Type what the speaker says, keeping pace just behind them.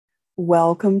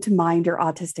Welcome to Mind Your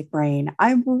Autistic Brain.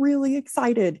 I'm really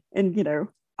excited, and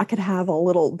I could have a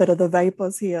little bit of the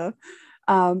vapors here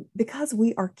because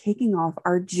we are kicking off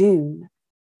our June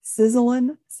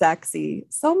sizzling sexy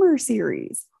summer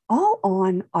series, all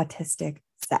on autistic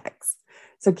sex.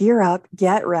 So gear up,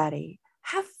 get ready,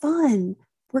 have fun.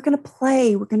 We're going to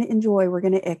play, we're going to enjoy, we're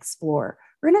going to explore.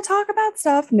 We're going to talk about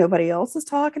stuff nobody else is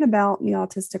talking about in the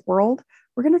autistic world.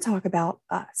 We're going to talk about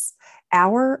us,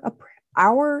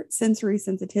 our sensory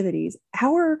sensitivities,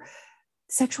 our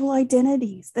sexual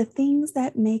identities, the things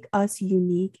that make us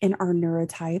unique in our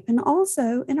neurotype and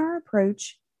also in our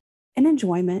approach and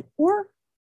enjoyment, or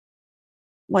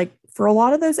like for a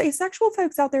lot of those asexual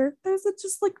folks out there, those that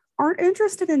just like aren't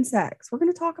interested in sex. We're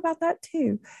going to talk about that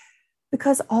too,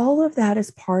 because all of that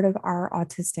is part of our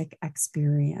autistic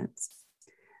experience.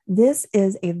 This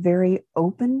is a very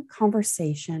open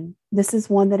conversation. This is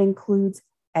one that includes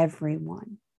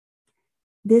everyone.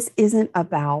 This isn't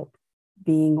about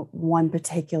being one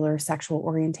particular sexual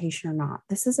orientation or not.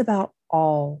 This is about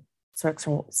all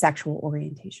sexual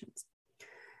orientations.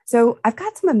 So I've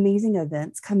got some amazing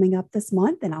events coming up this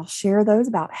month, and I'll share those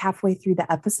about halfway through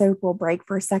the episode. We'll break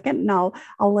for a second, and I'll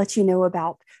let you know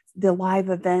about the live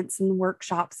events and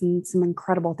workshops and some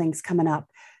incredible things coming up.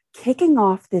 Kicking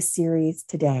off this series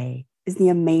today is the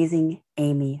amazing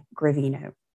Amy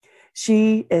Gravino.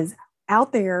 She is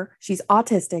out there. She's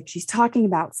autistic. She's talking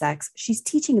about sex. She's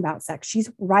teaching about sex. She's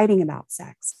writing about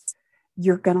sex.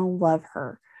 You're going to love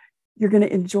her. You're going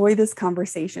to enjoy this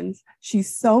conversation.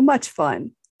 She's so much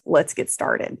fun. Let's get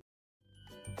started.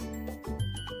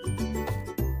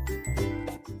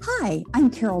 Hi, I'm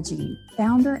Carol Jean,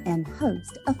 founder and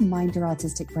host of Mind Your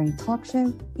Autistic Brain talk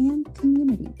show and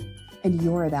community. And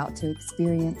you're about to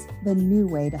experience the new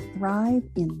way to thrive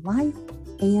in life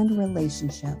and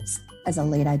relationships as a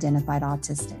late identified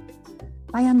autistic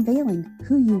by unveiling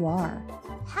who you are,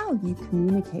 how you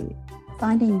communicate,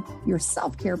 finding your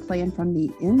self-care plan from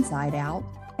the inside out,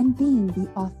 and being the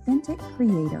authentic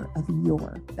creator of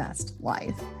your best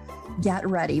life. Get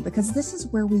ready, because this is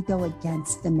where we go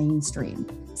against the mainstream,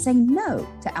 say no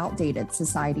to outdated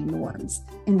society norms,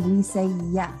 and we say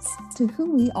yes to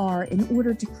who we are in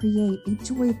order to create a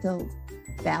joy-filled,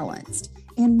 balanced,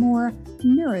 and more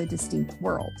neurodistinct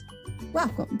world.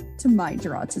 Welcome to Mind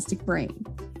Your Autistic Brain.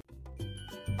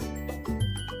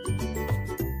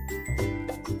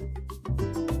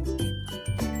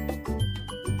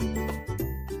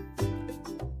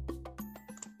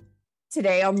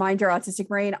 Today on Mind Your Autistic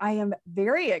Brain, I am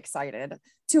very excited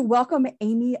to welcome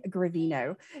Amy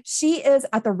Gravino. She is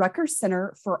at the Rutgers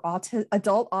Center for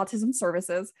Adult Autism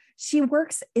Services. She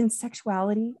works in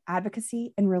sexuality,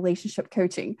 advocacy, and relationship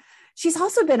coaching. She's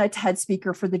also been a TED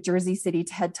speaker for the Jersey City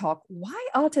TED Talk, Why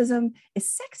Autism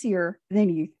is Sexier Than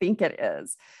You Think It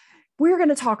Is. We're going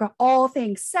to talk all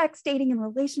things sex, dating, and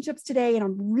relationships today, and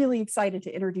I'm really excited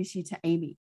to introduce you to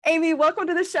Amy. Amy, welcome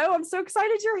to the show. I'm so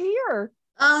excited you're here.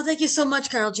 Thank you so much,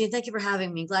 Carol Jean. Thank you for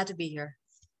having me. Glad to be here.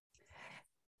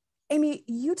 Amy,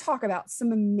 you talk about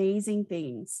some amazing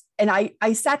things. And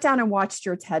I sat down and watched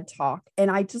your TED Talk,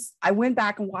 and I went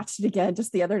back and watched it again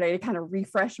just the other day to kind of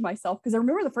refresh myself. Because I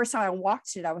remember the first time I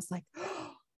watched it, I was like,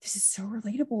 oh, this is so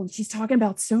relatable. And she's talking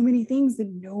about so many things that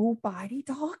nobody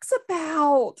talks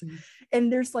about. Mm-hmm.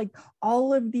 And there's like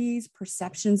all of these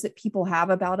perceptions that people have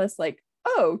about us, like,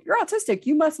 oh, you're autistic,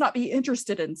 you must not be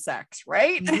interested in sex,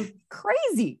 right? Mm-hmm.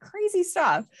 crazy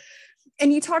stuff.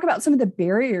 And you talk about some of the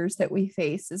barriers that we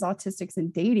face as autistics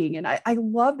in dating. And I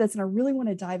love this, and I really want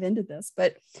to dive into this.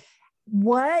 But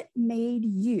what made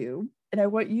you, and I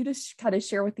want you to kind of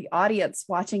share with the audience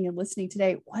watching and listening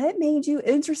today, what made you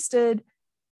interested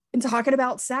in talking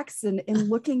about sex and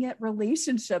looking at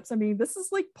relationships? I mean, this is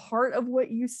like part of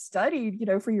what you studied,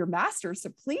 for your master's.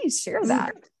 So please share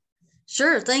that.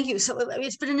 Sure. Thank you. So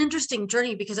it's been an interesting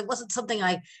journey, because it wasn't something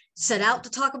I set out to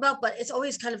talk about, but it's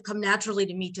always kind of come naturally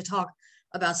to me to talk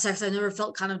about sex. I never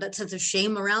felt kind of that sense of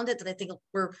shame around it that I think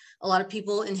where a lot of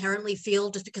people inherently feel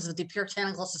just because of the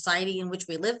puritanical society in which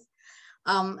we live.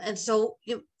 And so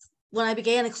when I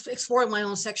began exploring my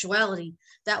own sexuality,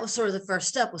 that was sort of the first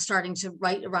step, was starting to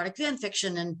write erotic fan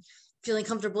fiction and feeling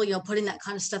comfortable, putting that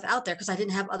kind of stuff out there, because I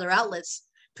didn't have other outlets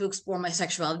to explore my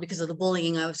sexuality because of the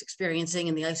bullying I was experiencing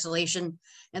and the isolation.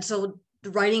 And so the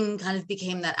writing kind of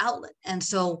became that outlet. And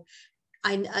so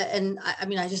I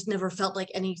just never felt like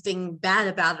anything bad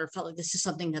about it, or felt like this is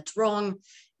something that's wrong.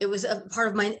 It was a part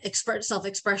of my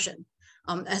self-expression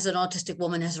as an autistic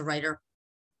woman, as a writer.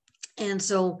 And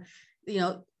so,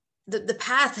 the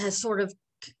path has sort of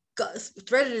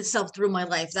threaded itself through my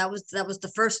life. That was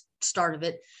the first start of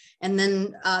it. And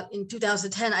then in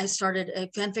 2010, I started a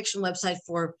fan fiction website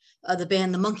for the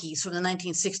band The Monkees from the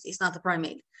 1960s, not the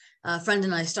Primate. A friend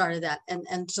and I started that.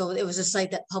 And so it was a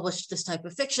site that published this type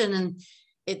of fiction. And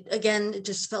it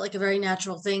just felt like a very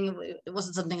natural thing. It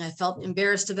wasn't something I felt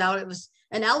embarrassed about. It was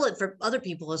an outlet for other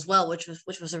people as well, which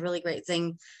was a really great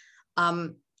thing.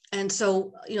 And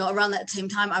so, around that same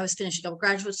time, I was finishing up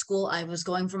graduate school. I was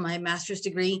going for my master's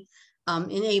degree in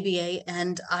ABA,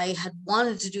 and I had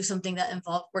wanted to do something that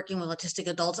involved working with autistic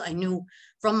adults. I knew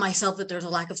from myself that there's a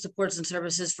lack of supports and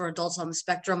services for adults on the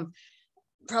spectrum.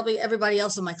 Probably everybody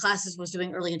else in my classes was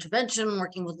doing early intervention,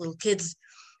 working with little kids,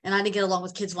 and I didn't get along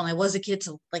with kids when I was a kid.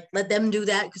 So let them do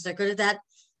that because they're good at that.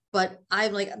 But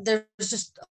I'm like, there's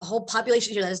just a whole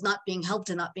population here that is not being helped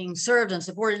and not being served and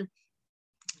supported.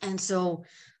 And so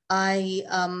I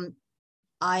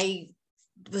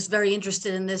was very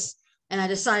interested in this, and I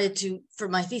decided for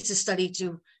my thesis study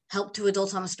to help two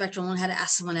adults on the spectrum learn how to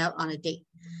ask someone out on a date.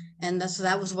 And so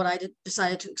that was what I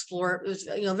decided to explore. It was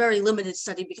a very limited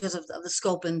study because of the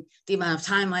scope and the amount of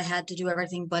time I had to do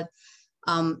everything. But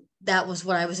that was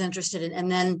what I was interested in.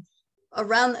 And then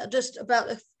around just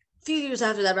about a few years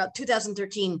after that, about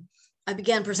 2013, I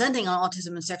began presenting on autism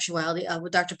and sexuality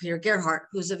with Dr. Peter Gerhardt,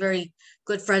 who's a very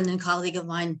good friend and colleague of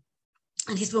mine.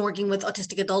 And he's been working with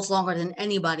autistic adults longer than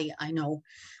anybody I know.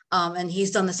 And he's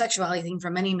done the sexuality thing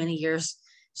for many, many years.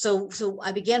 So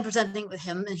I began presenting with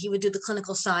him, and he would do the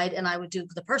clinical side and I would do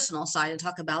the personal side and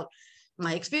talk about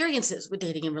my experiences with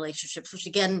dating and relationships, which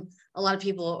again, a lot of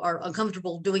people are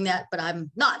uncomfortable doing that, but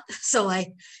I'm not. So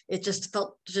it just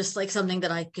felt just like something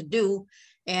that I could do.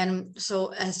 And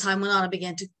so as time went on, I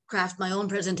began to craft my own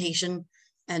presentation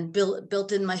and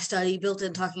built in my study, built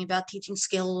in talking about teaching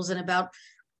skills and about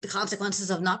the consequences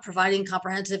of not providing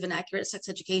comprehensive and accurate sex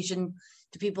education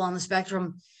to people on the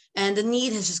spectrum. And the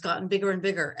need has just gotten bigger and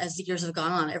bigger as the years have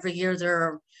gone on. Every year, there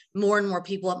are more and more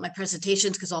people at my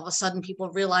presentations because all of a sudden people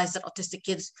realize that autistic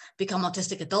kids become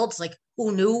autistic adults. Like,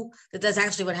 who knew that that's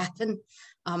actually what happened?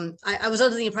 I was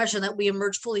under the impression that we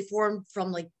emerged fully formed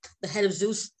from like the head of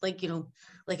Zeus, like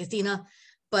Athena,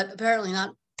 but apparently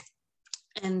not.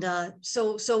 And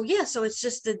so it's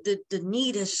just the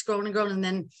need has just grown and grown. And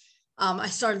then I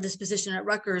started this position at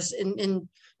Rutgers in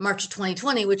March of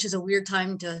 2020, which is a weird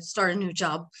time to start a new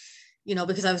job,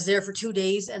 because I was there for 2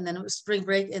 days and then it was spring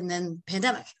break and then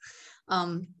pandemic.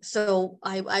 So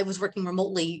I was working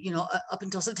remotely, up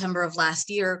until September of last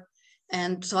year.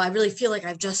 And so I really feel like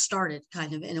I've just started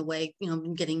kind of in a way,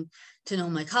 been getting to know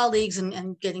my colleagues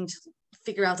and getting to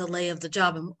figure out the lay of the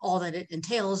job and all that it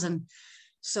entails. And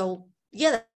so,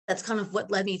 yeah, that's kind of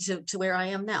what led me to where I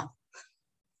am now.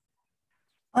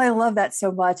 I love that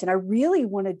so much. And I really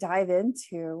want to dive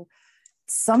into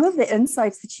some of the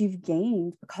insights that you've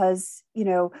gained because,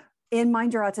 in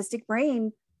Mind Your Autistic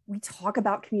Brain, we talk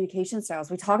about communication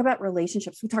styles, we talk about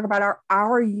relationships, we talk about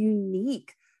our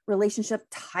unique relationship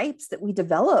types that we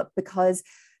develop because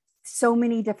so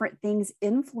many different things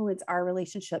influence our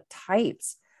relationship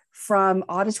types, from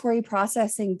auditory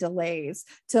processing delays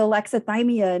to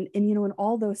alexithymia and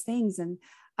all those things. And,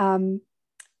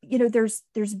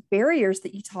 there's barriers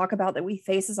that you talk about that we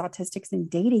face as autistics in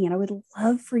dating. And I would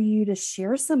love for you to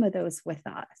share some of those with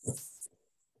us.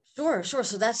 Sure.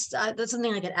 So that's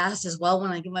something I get asked as well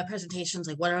when I give my presentations,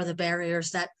 like what are the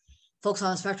barriers that folks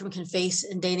on the spectrum can face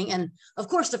in dating? And of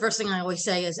course, the first thing I always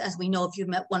say is, as we know, if you've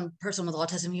met one person with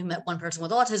autism, you've met one person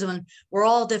with autism, and we're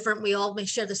all different. We all may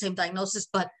share the same diagnosis,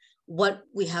 but what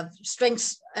we have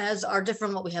strengths as are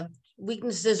different, what we have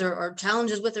weaknesses or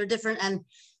challenges with are different.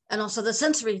 And also the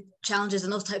sensory challenges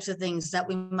and those types of things that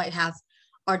we might have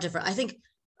are different. I think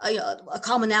a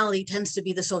commonality tends to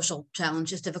be the social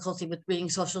challenge, is difficulty with reading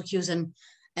social cues and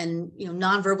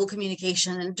nonverbal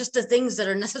communication and just the things that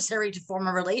are necessary to form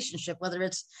a relationship, whether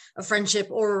it's a friendship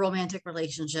or a romantic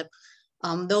relationship.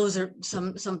 Those are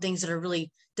some things that are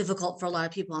really difficult for a lot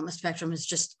of people on the spectrum, is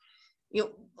just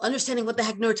understanding what the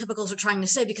heck neurotypicals are trying to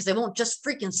say, because they won't just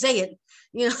freaking say it,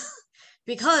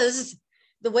 because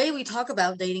the way we talk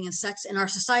about dating and sex in our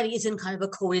society is in kind of a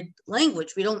coded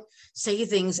language. We don't say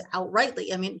things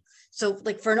outrightly. I mean, so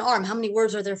like for an arm, how many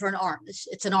words are there for an arm?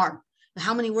 It's an arm.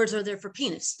 How many words are there for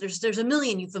penis? There's a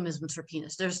million euphemisms for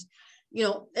penis. There's,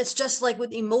 it's just like with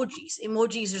emojis.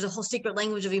 Emojis, there's a whole secret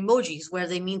language of emojis where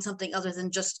they mean something other than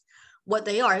just what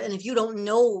they are. And if you don't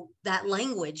know that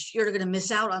language, you're going to miss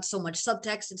out on so much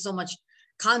subtext and so much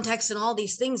context and all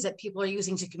these things that people are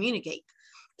using to communicate.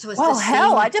 So it's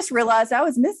I just realized I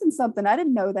was missing something. I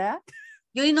didn't know that.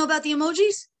 You didn't know about the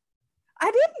emojis? I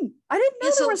didn't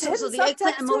know there was hidden the subtext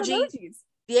to emojis.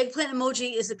 The eggplant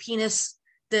emoji is a penis.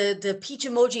 The peach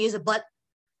emoji is a butt.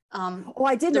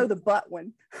 I did know the butt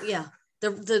one. Yeah.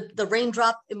 the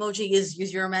raindrop emoji is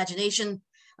use your imagination.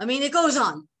 I mean, it goes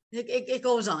on. It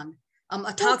goes on. A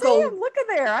Well, taco. damn, look at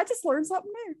there. I just learned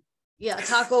something new. Yeah, a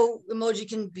taco emoji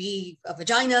can be a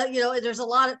vagina. There's a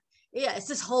lot of, yeah, it's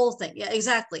this whole thing. Yeah,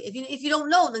 exactly. If you don't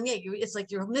know, then yeah, it's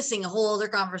like you're missing a whole other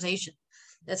conversation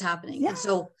that's happening. Yeah. And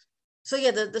so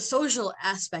yeah, the social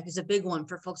aspect is a big one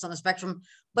for folks on the spectrum,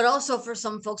 but also for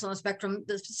some folks on the spectrum,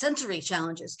 the sensory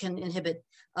challenges can inhibit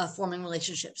forming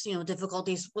relationships.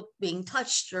 Difficulties with being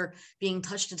touched or being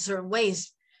touched in certain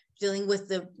ways, dealing with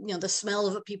the smell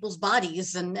of people's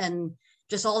bodies and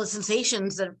just all the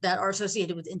sensations that are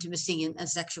associated with intimacy and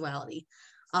sexuality.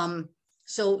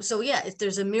 So yeah,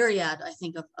 there's a myriad, I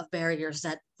think, of barriers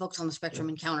that folks on the spectrum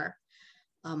encounter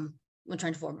when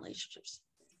trying to form relationships.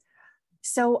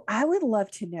 So I would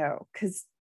love to know, because,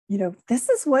 this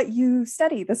is what you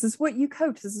study. This is what you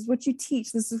coach. This is what you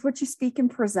teach. This is what you speak and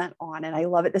present on. And I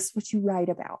love it. This is what you write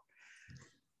about.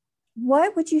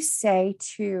 What would you say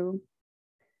to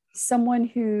someone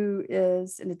who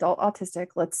is an adult autistic?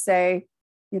 Let's say,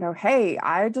 hey,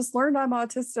 I just learned I'm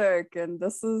autistic, and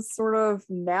this is sort of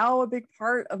now a big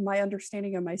part of my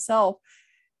understanding of myself.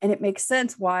 And it makes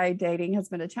sense why dating has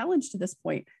been a challenge to this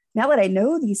point. Now that I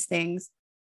know these things,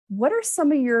 what are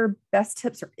some of your best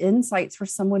tips or insights for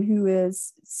someone who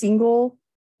is single,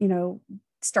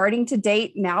 starting to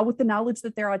date now with the knowledge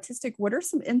that they're autistic? What are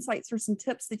some insights or some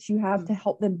tips that you have to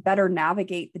help them better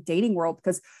navigate the dating world?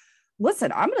 Because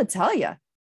listen, I'm going to tell you,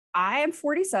 I am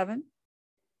 47.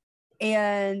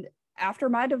 And after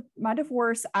my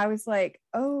divorce, I was like,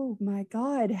 oh my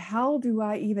God, how do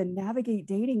I even navigate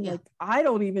dating? Yeah. Like, I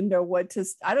don't even know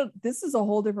this is a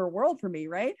whole different world for me.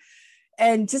 Right.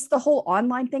 And just the whole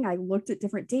online thing, I looked at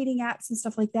different dating apps and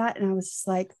stuff like that. And I was just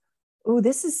like, oh,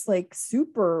 this is like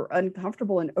super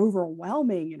uncomfortable and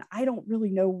overwhelming. And I don't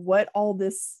really know what all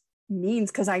this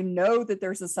means, because I know that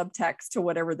there's a subtext to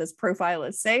whatever this profile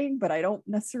is saying, but I don't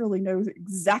necessarily know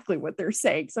exactly what they're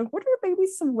saying. So what are maybe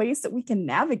some ways that we can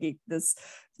navigate this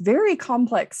very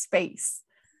complex space?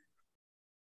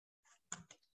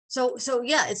 So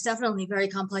yeah, it's definitely very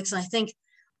complex. And I think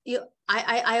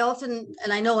I often,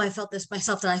 and I know I felt this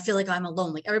myself, that I feel like I'm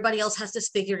alone. Like everybody else has this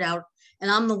figured out,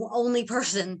 and I'm the only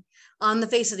person on the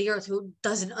face of the earth who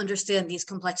doesn't understand these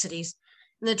complexities.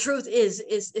 And the truth is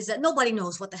that nobody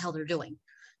knows what the hell they're doing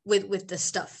with this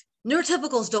stuff.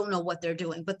 Neurotypicals don't know what they're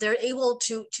doing, but they're able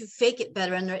to fake it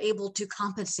better, and they're able to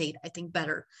compensate, I think,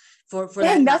 better for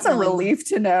that. And that's a relief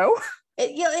to know.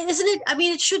 Isn't it? I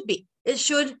mean, it should be. It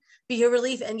should be a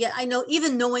relief. And yet I know,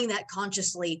 even knowing that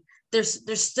consciously, there's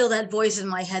still that voice in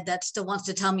my head that still wants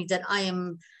to tell me that I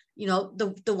am,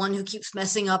 the one who keeps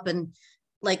messing up, and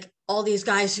like all these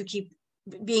guys who keep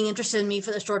being interested in me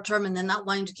for the short term and then not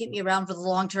wanting to keep me around for the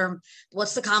long term.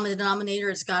 What's the common denominator?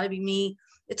 It's got to be me.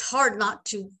 It's hard not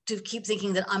to keep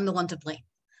thinking that I'm the one to blame.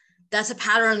 That's a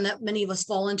pattern that many of us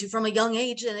fall into from a young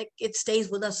age, and it stays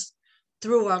with us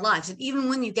through our lives. And even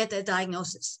when you get that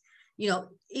diagnosis,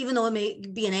 even though it may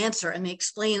be an answer and may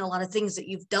explain a lot of things that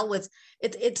you've dealt with,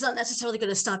 it's not necessarily going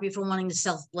to stop you from wanting to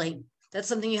self-blame. That's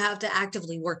something you have to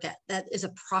actively work at. That is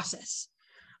a process.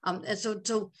 And so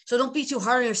don't be too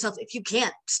hard on yourself if you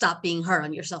can't stop being hard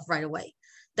on yourself right away.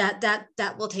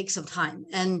 That will take some time.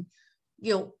 And,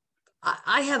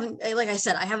 I haven't, like I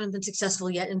said, I haven't been successful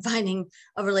yet in finding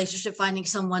a relationship, finding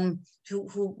someone who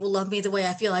will love me the way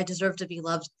I feel I deserve to be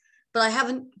loved. But I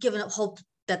haven't given up hope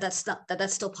that's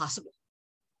still possible.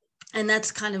 And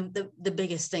that's kind of the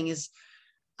biggest thing is,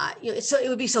 it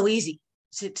would be so easy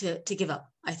to give up.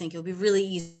 I think it would be really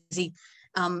easy.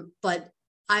 But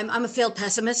I'm a failed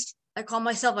pessimist. I call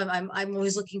myself. I'm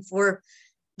always looking for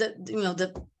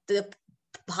the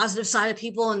positive side of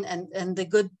people and the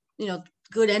good,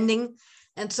 good ending.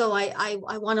 And so I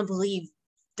want to believe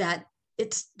that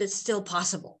it's still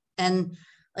possible. And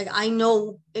like, I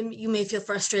know you may feel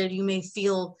frustrated. You may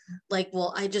feel like,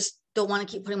 well, I just don't want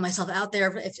to keep putting myself out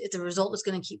there if the result is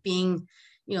going to keep being,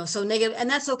 so negative. And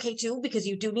that's okay too, because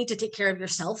you do need to take care of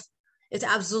yourself. It's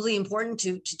absolutely important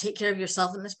to take care of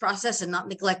yourself in this process and not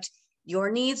neglect your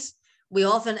needs. We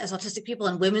often, as autistic people,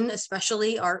 and women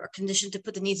especially, are conditioned to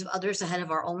put the needs of others ahead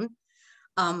of our own.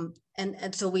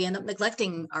 And so we end up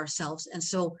neglecting ourselves. And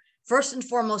so first and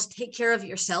foremost, take care of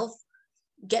yourself,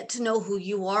 get to know who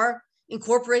you are,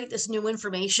 incorporate this new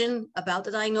information about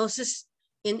the diagnosis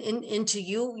into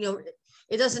you.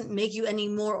 It doesn't make you any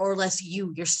more or less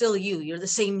you. You're still you. You're the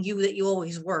same you that you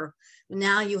always were.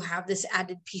 Now you have this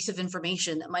added piece of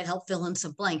information that might help fill in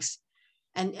some blanks.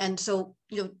 And so,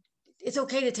 it's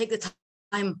okay to take the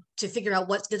time to figure out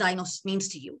what the diagnosis means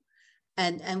to you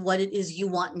and what it is you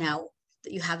want now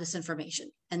that you have this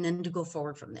information, and then to go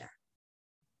forward from there.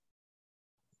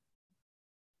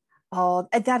 Oh,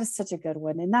 that is such a good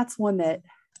one. And that's one that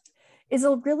is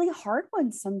a really hard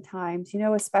one sometimes,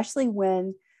 especially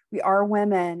when we are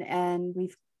women and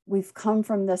we've come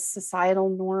from this societal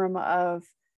norm of,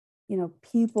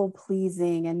 people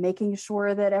pleasing and making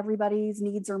sure that everybody's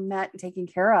needs are met and taken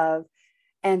care of.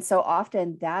 And so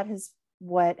often that is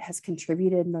what has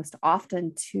contributed most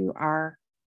often to our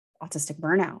autistic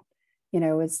burnout.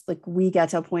 It's like we get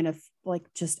to a point of like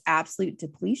just absolute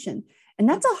depletion. And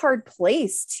that's a hard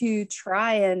place to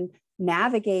try and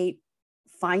navigate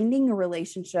finding a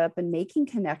relationship and making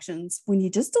connections when you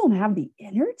just don't have the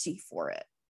energy for it.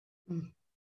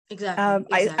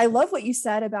 Exactly. I love what you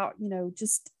said about,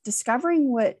 just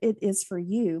discovering what it is for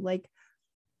you. Like,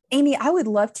 Amy, I would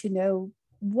love to know,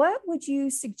 what would you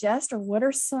suggest, or what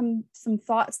are some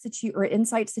thoughts that you, or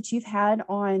insights that you've had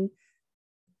on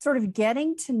sort of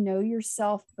getting to know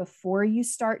yourself before you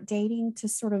start dating, to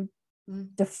sort of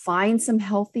define some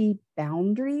healthy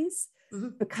boundaries?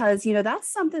 Because, that's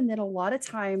something that a lot of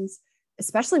times,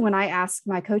 especially when I ask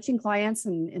my coaching clients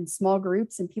and in small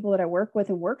groups and people that I work with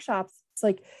in workshops, it's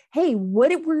like, hey,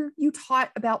 what were you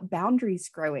taught about boundaries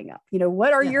growing up?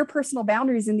 What are your personal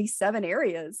boundaries in these 7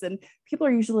 areas? And people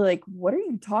are usually like, what are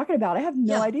you talking about? I have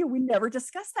no idea. We never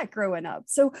discussed that growing up.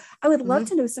 So I would love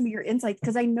to know some of your insights,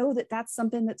 because I know that that's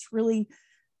something that's really,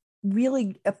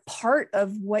 really a part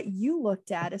of what you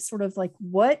looked at, is sort of like,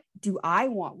 what do I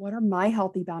want? What are my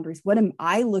healthy boundaries? What am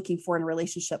I looking for in a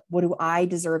relationship? What do I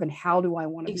deserve? And how do I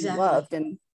want to be loved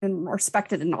and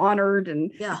respected and honored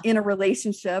and in a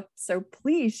relationship? So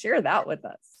please share that with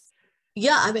us.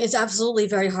 Yeah. I mean, it's absolutely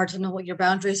very hard to know what your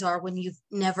boundaries are when you've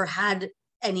never had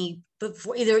any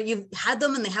before. Either you've had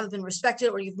them and they haven't been respected,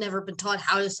 or you've never been taught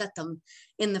how to set them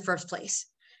in the first place.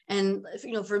 And,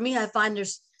 for me, I find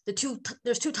there's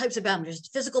two types of boundaries: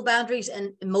 physical boundaries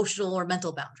and emotional or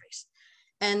mental boundaries.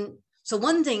 And so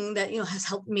one thing that, has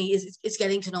helped me is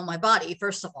getting to know my body,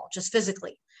 first of all, just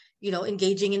physically,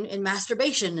 engaging in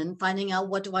masturbation and finding out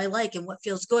what do I like and what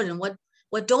feels good and what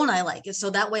don't I like. And so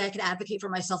that way I can advocate for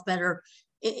myself better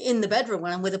in the bedroom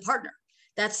when I'm with a partner.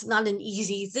 That's not an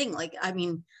easy thing. Like, I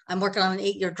mean, I'm working on an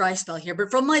 8-year dry spell here,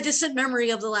 but from my distant memory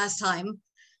of the last time,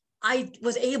 I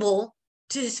was able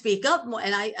to speak up more,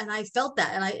 and I felt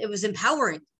that, and it was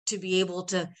empowering to be able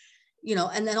to,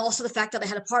 and then also the fact that I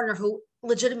had a partner who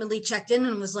legitimately checked in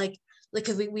and was like,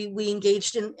 because we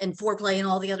engaged in foreplay and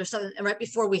all the other stuff, and right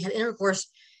before we had intercourse,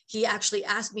 he actually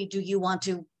asked me, do you want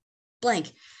to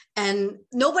blank? And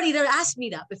nobody had asked me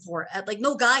that before. Like,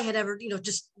 no guy had ever,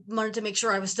 just wanted to make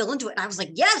sure I was still into it. And I was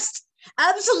like, yes,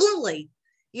 absolutely.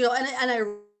 And I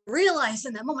realized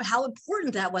in that moment how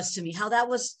important that was to me, how that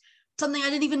was something I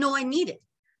didn't even know I needed,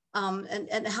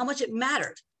 and how much it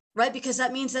mattered, right? Because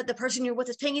that means that the person you're with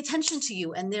is paying attention to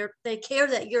you, and they care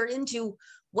that you're into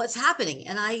what's happening.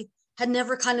 And I had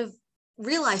never kind of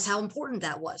realized how important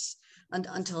that was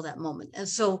until that moment. And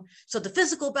so the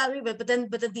physical boundary, but then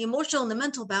the emotional and the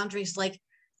mental boundaries, like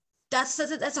that's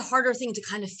a harder thing to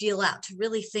kind of feel out, to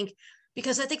really think,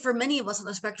 because I think for many of us on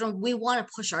the spectrum, we want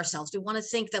to push ourselves. We want to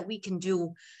think that we can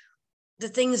do the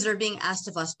things that are being asked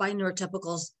of us by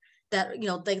neurotypicals that,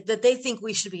 that they think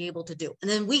we should be able to do.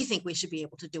 And then we think we should be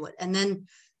able to do it. And then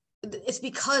it's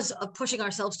because of pushing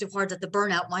ourselves too hard that the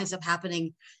burnout winds up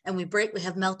happening, and we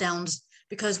have meltdowns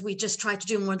because we just tried to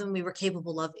do more than we were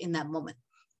capable of in that moment.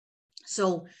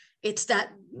 So it's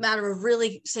that matter of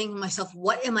really saying to myself,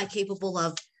 what am I capable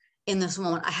of in this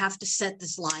moment? I have to set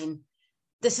this line.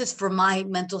 This is for my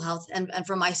mental health and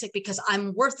for my sake, because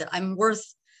I'm worth it. I'm worth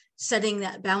setting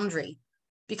that boundary,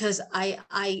 because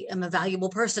I am a valuable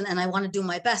person and I want to do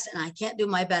my best, and I can't do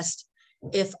my best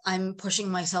if I'm pushing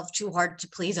myself too hard to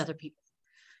please other people.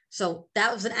 So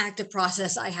that was an active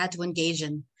process I had to engage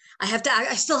in.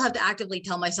 I still have to actively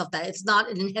tell myself that it's not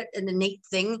an innate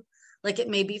thing like it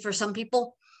may be for some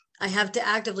people. I have to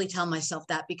actively tell myself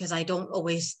that, because I don't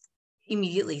always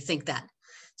immediately think that.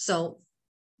 So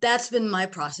that's been my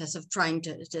process of trying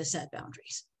to set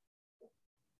boundaries.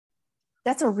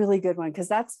 That's a really good one, because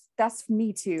that's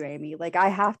me too, Amy. Like, I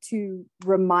have to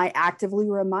actively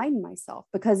remind myself,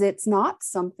 because it's not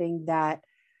something that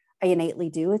I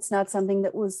innately do. It's not something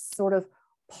that was sort of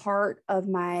part of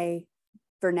my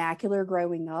vernacular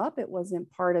growing up. It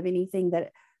wasn't part of anything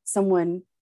that someone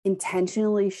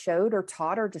intentionally showed or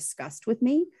taught or discussed with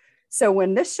me. So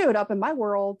when this showed up in my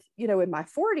world, in my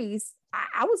 40s,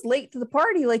 I was late to the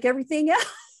party like everything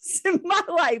else in my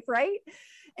life, right?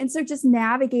 And so just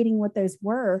navigating what those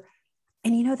were.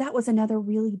 And, that was another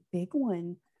really big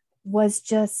one, was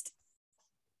just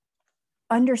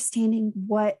understanding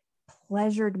what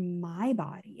pleasured my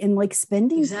body, and like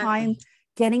spending time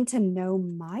getting to know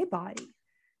my body.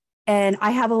 And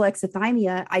I have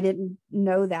alexithymia. I didn't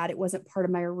know that. It wasn't part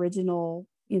of my original,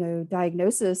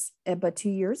 diagnosis. But 2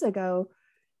 years ago,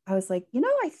 I was like,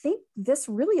 I think this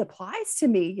really applies to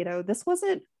me. This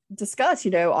wasn't discussed,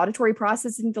 auditory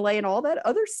processing delay and all that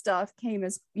other stuff came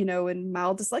as, and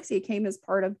mild dyslexia came as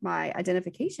part of my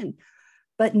identification,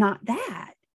 but not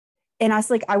that. And I was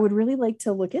like, I would really like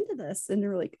to look into this. And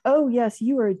they're like, oh, yes,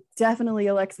 you are definitely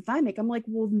alexithymic. I'm like,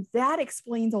 well, that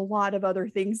explains a lot of other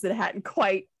things that hadn't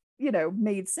quite,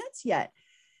 made sense yet.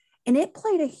 And it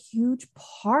played a huge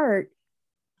part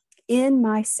in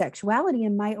my sexuality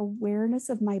and my awareness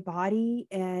of my body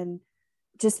and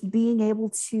just being able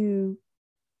to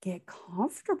get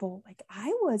comfortable. Like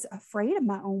I was afraid of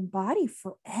my own body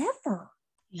forever.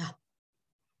 Yeah.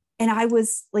 And I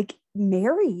was like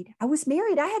married. I was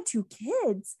married. I had 2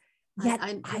 kids, yet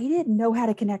I didn't know how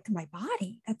to connect to my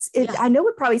body. That's it. Yeah. I know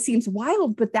it probably seems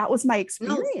wild, but that was my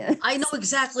experience. No, I know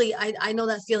exactly. I know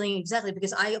that feeling exactly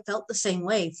because I felt the same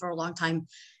way for a long time.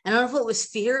 And I don't know if it was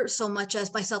fear so much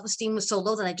as my self-esteem was so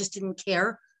low that I just didn't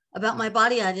care about my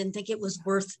body. I didn't think it was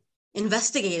worth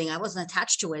investigating. I wasn't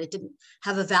attached to it. It didn't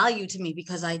have a value to me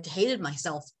because I hated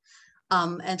myself.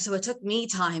 And so it took me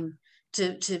time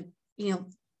to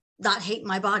not hate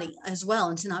my body as well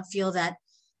and to not feel that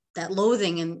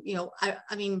loathing. And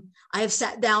I mean I have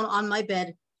sat down on my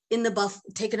bed in the buff,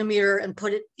 taken a mirror and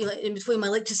put it in between my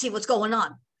legs to see what's going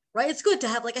on, right? It's good to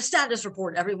have like a status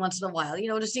report every once in a while,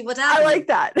 to see what's happening. I like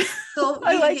that. So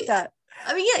I like that.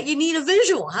 I mean, yeah, you need a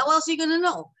visual. How else are you going to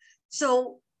know?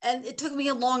 So, and it took me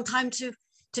a long time to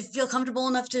feel comfortable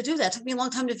enough to do that. It took me a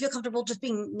long time to feel comfortable just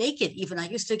being naked. Even I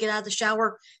used to get out of the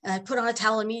shower and I'd put on a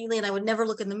towel immediately and I would never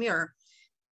look in the mirror.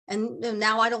 And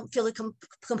now I don't feel a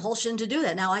compulsion to do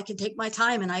that. Now I can take my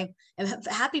time and I am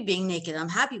happy being naked. I'm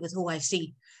happy with who I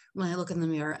see when I look in the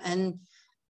mirror. And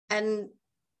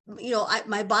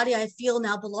my body, I feel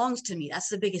now belongs to me. That's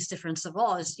the biggest difference of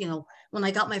all is, when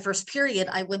I got my first period,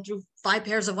 I went through 5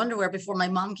 pairs of underwear before my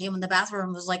mom came in the bathroom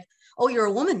and was like, oh, you're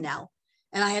a woman now.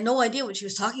 And I had no idea what she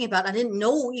was talking about. I didn't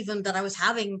know even that I was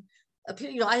having a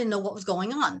period, I didn't know what was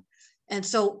going on. And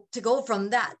so to go from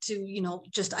that to,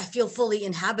 just I feel fully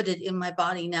inhabited in my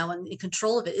body now and in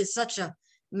control of it is such a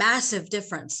massive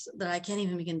difference that I can't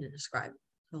even begin to describe.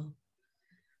 So.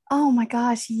 Oh my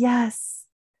gosh. Yes.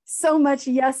 So much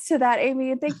yes to that,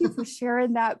 Amy. And thank you for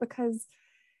sharing that because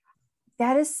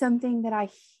that is something that I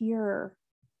hear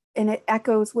and it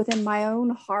echoes within my own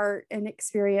heart and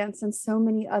experience and so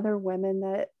many other women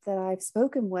that I've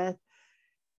spoken with.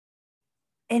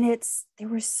 And there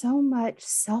was so much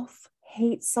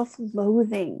self-hate,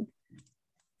 self-loathing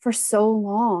for so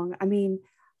long. I mean,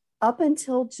 up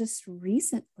until just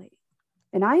recently,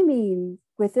 and I mean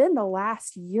within the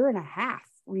last year and a half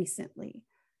recently,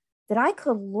 that I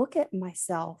could look at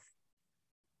myself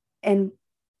and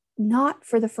not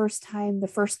for the first time, the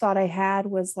first thought I had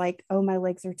was like, oh, my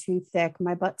legs are too thick,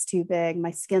 my butt's too big,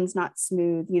 my skin's not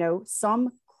smooth,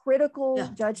 some critical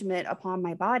judgment upon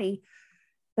my body.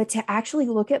 But to actually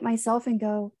look at myself and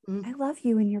go, I love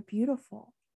you and you're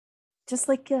beautiful, just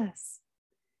like this.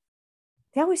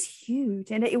 That was huge.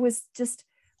 And it was just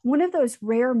one of those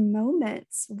rare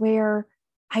moments where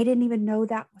I didn't even know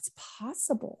that was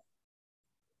possible,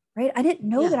 right? I didn't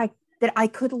know that I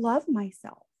could love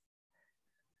myself.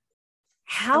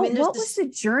 What was the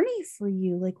journey for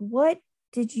you? Like, what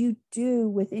did you do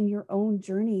within your own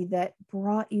journey that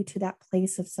brought you to that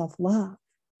place of self-love?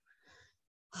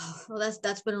 Well,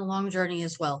 that's been a long journey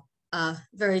as well.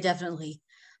 Very definitely.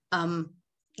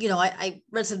 I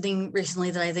read something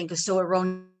recently that I think is so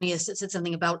erroneous. It said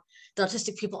something about that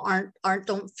autistic people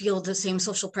don't feel the same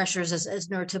social pressures as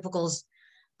neurotypicals.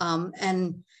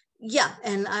 And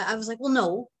I was like,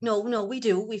 well, no, we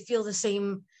do. We feel the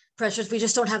same pressures. We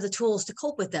just don't have the tools to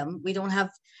cope with them. We don't have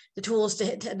the tools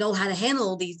to know how to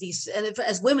handle these and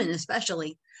as women,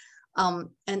 especially.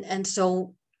 And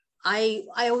so I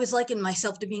always likened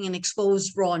myself to being an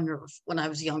exposed raw nerve when I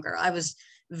was younger. I was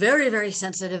very, very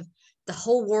sensitive. The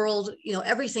whole world,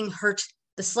 everything hurt.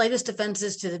 The slightest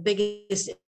offenses to the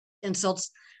biggest insults,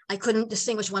 I couldn't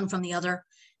distinguish one from the other.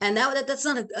 And that's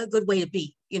not a good way to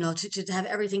be, to have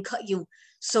everything cut you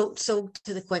so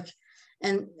to the quick.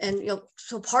 And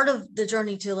so part of the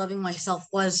journey to loving myself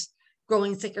was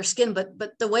growing thicker skin.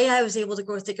 But the way I was able to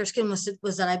grow thicker skin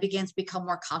was that I began to become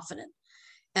more confident.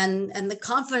 And the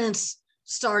confidence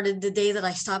started the day that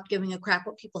I stopped giving a crap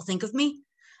what people think of me.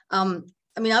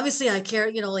 I mean, obviously I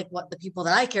care, like what the people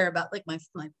that I care about, like my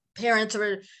parents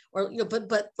or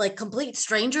but like complete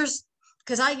strangers.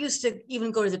 Because I used to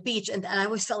even go to the beach and I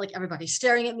always felt like everybody's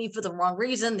staring at me for the wrong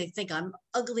reason. They think I'm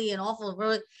ugly and awful.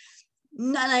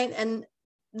 And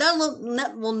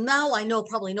well, now I know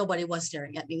probably nobody was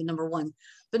staring at me, number one.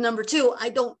 But number two, I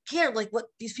don't care like what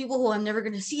these people who I'm never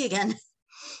going to see again,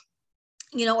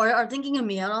 are thinking of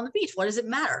me out on the beach. What does it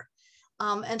matter?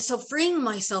 And so freeing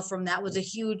myself from that was a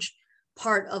huge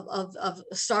part of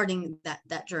starting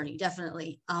that journey,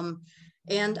 definitely.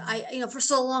 And for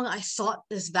so long, I sought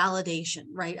this validation,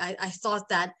 right? I thought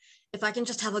that if I can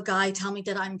just have a guy tell me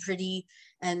that I'm pretty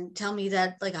and tell me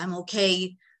that like I'm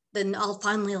okay, then I'll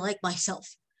finally like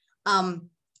myself.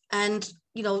 And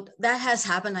that has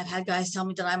happened. I've had guys tell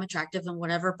me that I'm attractive and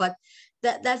whatever, but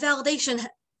that validation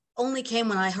only came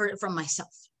when I heard it from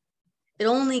myself. It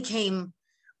only came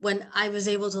when I was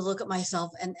able to look at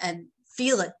myself and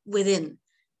feel it within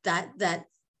that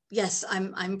yes,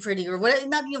 I'm pretty, or what,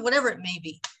 not whatever it may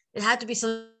be. It had to be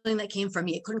something that came from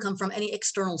me. It couldn't come from any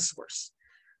external source.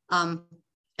 And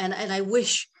I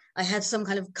wish I had some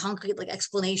kind of concrete like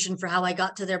explanation for how I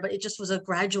got to there, but it just was a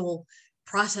gradual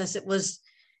process. It was,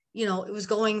 it was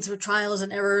going through trials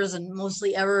and errors, and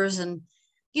mostly errors, and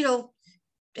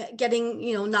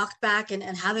getting knocked back and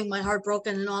having my heart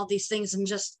broken and all these things, and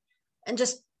just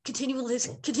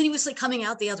continuously coming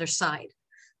out the other side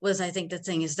was, I think, the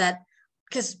thing is that,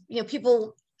 because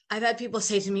I've had people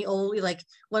say to me, oh, like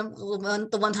when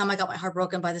the one time I got my heart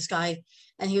broken by this guy,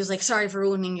 and he was like, sorry for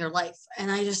ruining your life. And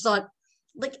I just thought,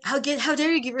 like, how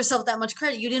dare you give yourself that much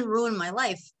credit? You didn't ruin my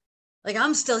life. Like,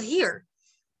 I'm still here.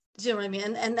 Do you know what I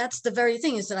mean? And that's the very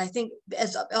thing, is that I think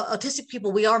as autistic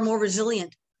people, we are more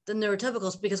resilient than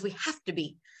neurotypicals, because we have to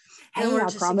be. Hey, I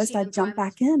promised I'd jump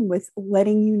back in with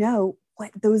letting you know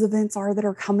what those events are that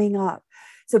are coming up.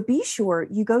 So be sure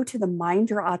you go to the Mind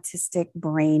Your Autistic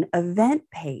Brain event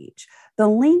page. The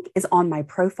link is on my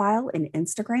profile in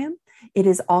Instagram. It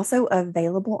is also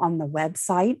available on the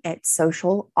website at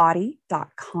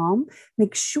socialaudi.com.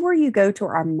 Make sure you go to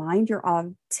our Mind Your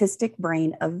Autistic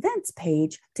Brain events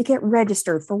page to get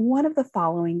registered for one of the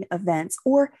following events.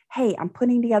 Or, hey, I'm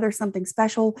putting together something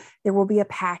special. There will be a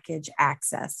package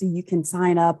access, so you can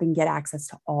sign up and get access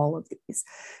to all of these.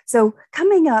 So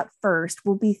coming up first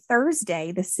will be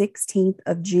Thursday, the 16th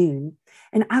of June.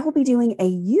 And I will be doing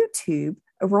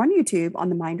over on YouTube on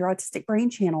the Mind Your Autistic Brain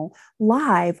channel,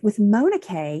 live with Mona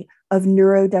Kay of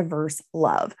Neurodiverse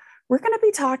Love. We're going to be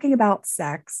talking about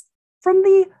sex from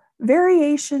the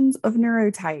variations of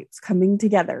neurotypes coming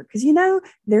together, because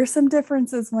there's some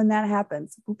differences when that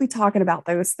happens. We'll be talking about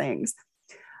those things.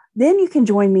 Then you can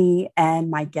join me and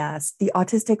my guest, the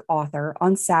autistic author,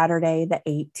 on Saturday, the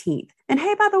 18th. And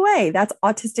hey, by the way, that's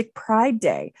Autistic Pride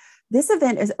Day. This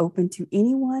event is open to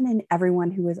anyone and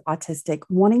everyone who is autistic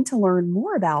wanting to learn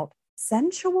more about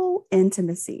sensual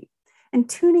intimacy and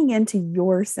tuning into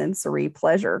your sensory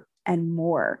pleasure and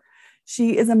more.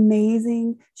 She is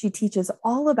amazing. She teaches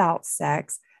all about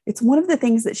sex. It's one of the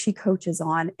things that she coaches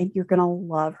on, and you're going to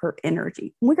love her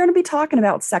energy. We're going to be talking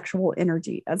about sexual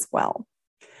energy as well.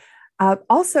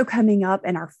 Also coming up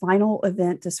in our final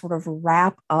event to sort of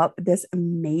wrap up this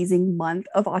amazing month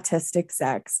of autistic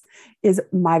sex is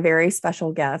my very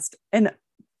special guest. And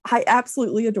I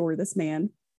absolutely adore this man,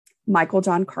 Michael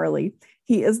John Carley.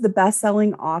 He is the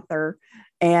best-selling author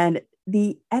and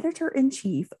the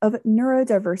editor-in-chief of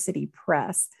Neurodiversity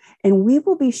Press. And we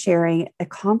will be sharing a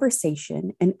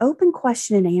conversation, an open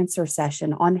question and answer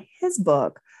session on his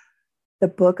book, the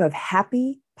Book of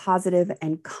Happy, Positive,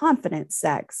 and Confident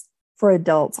Sex for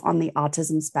Adults on the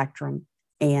Autism Spectrum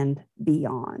and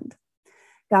Beyond.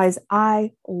 Guys,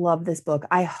 I love this book.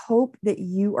 I hope that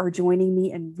you are joining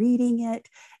me in reading it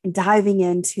and diving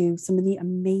into some of the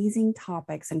amazing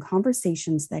topics and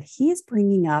conversations that he is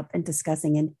bringing up and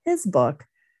discussing in his book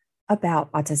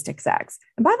about autistic sex.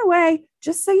 And by the way,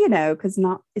 just so you know, because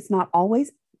it's not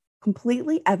always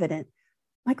completely evident,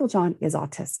 Michael John is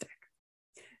autistic.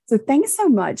 So thanks so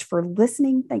much for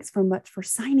listening. Thanks so much for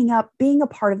signing up, being a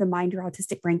part of the Mind Your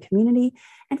Autistic Brain community,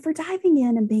 and for diving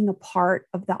in and being a part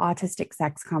of the autistic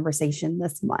sex conversation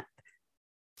this month.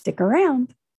 Stick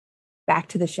around. Back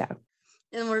to the show.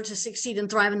 In order to succeed and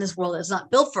thrive in this world, it's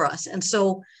not built for us. And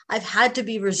so I've had to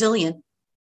be resilient,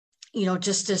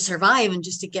 just to survive and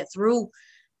just to get through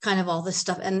kind of all this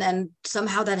stuff. And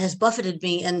somehow that has buffeted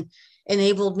me and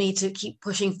enabled me to keep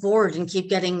pushing forward and keep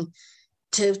getting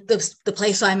to the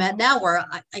place I'm at now, where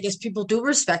I guess people do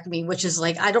respect me, which is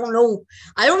like, I don't know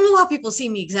how people see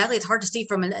me exactly. It's hard to see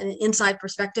from an inside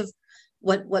perspective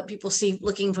what people see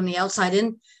looking from the outside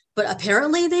in, but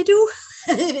apparently they do.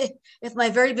 If my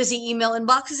very busy email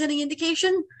inbox is any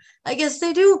indication, I guess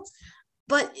they do.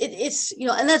 But it's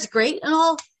and that's great and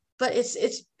all, but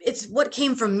it's what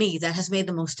came from me that has made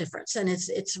the most difference. And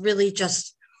it's really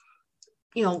just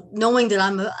knowing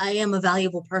that I am a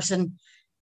valuable person,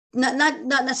 not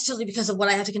necessarily because of what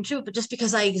I have to contribute, but just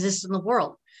because I exist in the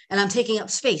world and I'm taking up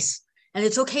space, and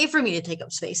it's okay for me to take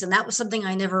up space. And that was something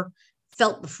I never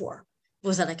felt before,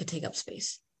 was that I could take up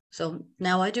space. So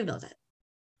now I do know that.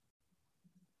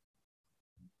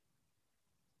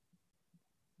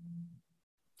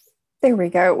 There we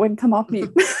go. It wouldn't come off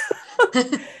mute.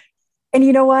 And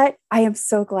you know what? I am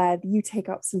so glad you take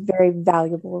up some very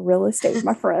valuable real estate,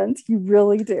 my friend. You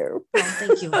really do. Oh,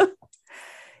 thank you.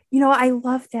 I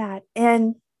love that.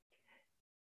 And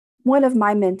one of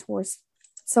my mentors,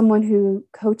 someone who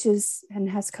coaches and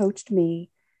has coached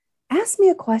me, asked me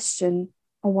a question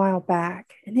a while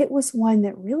back. And it was one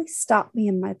that really stopped me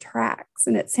in my tracks.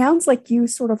 And it sounds like you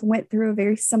sort of went through a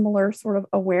very similar sort of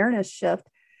awareness shift.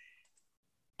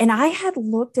 And I had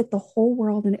looked at the whole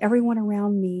world and everyone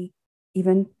around me,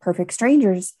 even perfect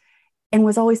strangers, and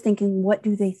was always thinking, what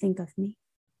do they think of me?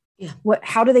 Yeah.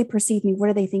 How do they perceive me? What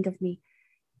do they think of me?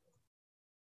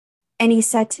 And he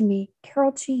said to me,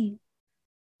 Carol Jean,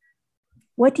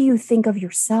 what do you think of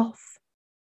yourself?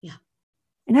 Yeah.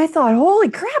 And I thought, holy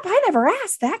crap, I never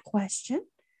asked that question.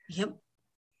 Yep.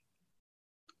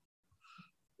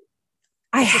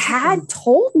 I had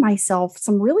told myself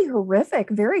some really horrific,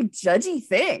 very judgy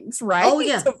things, right? Oh,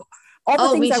 yeah.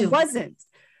 All the things I wasn't.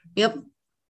 Yep.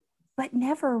 But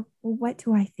never, well, what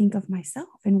do I think of myself?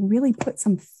 And really put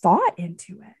some thought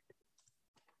into it.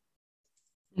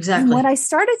 Exactly. And when I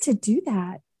started to do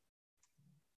that,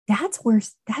 that's where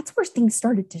things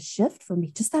started to shift for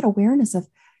me. Just that awareness of,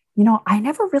 I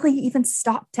never really even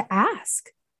stopped to ask,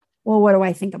 well, what do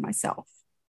I think of myself?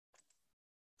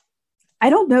 I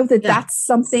don't know that that's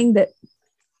something that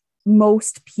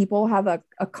most people have a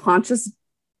conscious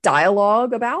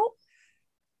dialogue about.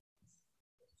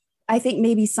 I think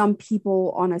maybe some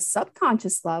people on a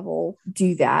subconscious level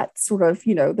do that sort of,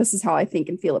 this is how I think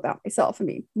and feel about myself. I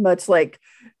mean, much like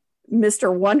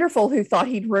Mr. Wonderful, who thought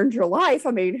he'd ruined your life.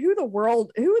 I mean, who in the world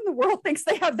thinks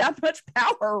they have that much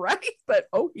power, right? But,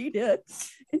 he did.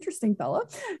 Interesting fella.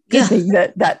 Good thing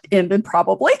that ended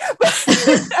probably.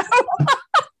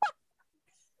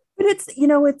 But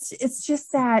it's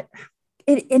just that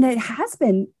it has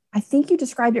been, I think you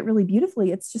described it really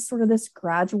beautifully. It's just sort of this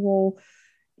gradual,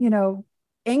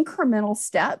 incremental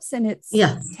steps, and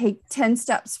take 10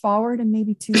 steps forward and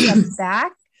maybe 2 steps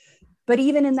back. But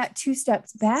even in that 2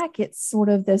 steps back, it's sort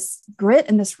of this grit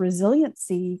and this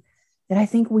resiliency that I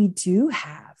think we do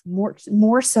have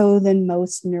more so than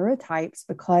most neurotypes,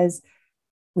 because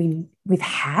we've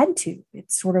had to.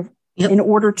 It's sort of in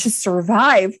order to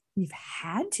survive, we've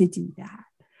had to do that.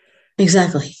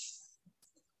 Exactly.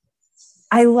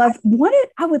 I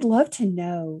would love to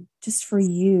know, just for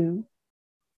you,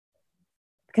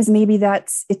 because maybe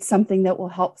it's something that will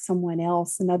help someone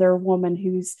else, another woman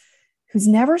who's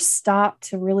never stopped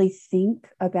to really think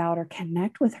about or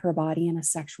connect with her body in a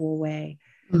sexual way.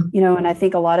 Mm-hmm. And I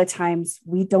think a lot of times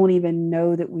we don't even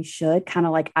know that we should, kind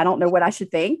of like, I don't know what I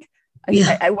should think.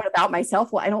 What about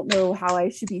myself? Well, I don't know how I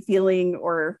should be feeling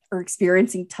or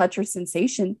experiencing touch or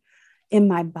sensation in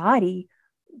my body.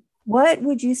 What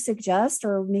would you suggest,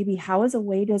 or maybe how is a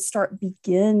way to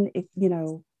begin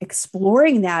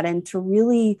exploring that, and to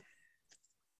really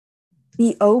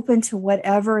be open to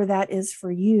whatever that is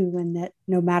for you, and that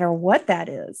no matter what that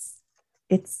is,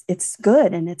 it's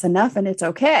good and it's enough and it's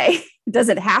okay. It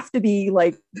doesn't have to be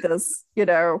like this,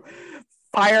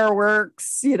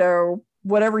 fireworks,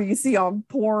 whatever you see on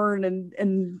porn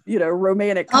and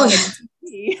romantic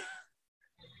comedy.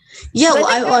 Yeah,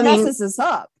 well, I mean, messes us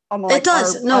up. It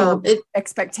does. Our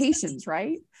expectations,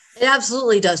 right? It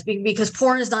absolutely does, because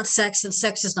porn is not sex and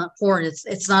sex is not porn.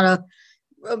 It's not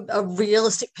a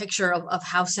realistic picture of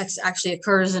how sex actually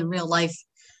occurs in real life.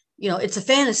 It's a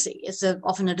fantasy. It's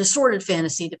often a distorted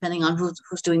fantasy, depending on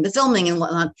who's doing the filming and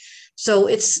whatnot. So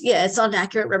it's an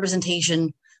accurate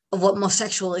representation of what most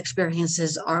sexual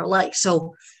experiences are like.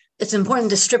 So it's important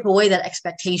to strip away that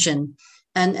expectation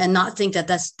and not think that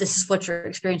this is what your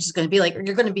experience is going to be like, or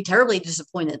you're going to be terribly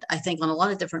disappointed, I think, on a lot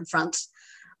of different fronts.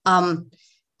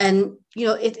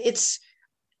 It's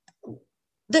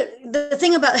the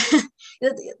thing about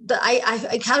I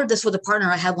encountered this with a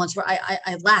partner I had once, where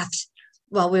I laughed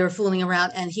while we were fooling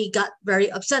around, and he got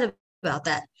very upset about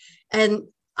that. And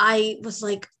I was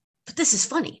like, but this is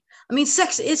funny. I mean,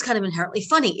 sex is kind of inherently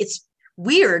funny. It's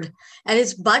weird, and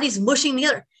his body's mushing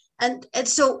together. And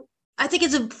so I think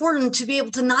it's important to be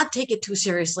able to not take it too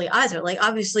seriously either. Like,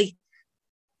 obviously,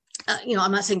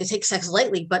 I'm not saying to take sex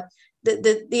lightly, but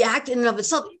the act in and of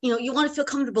itself, you want to feel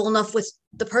comfortable enough with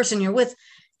the person you're with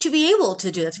to be able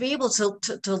to do that, to be able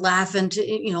to laugh and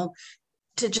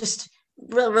to just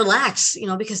relax,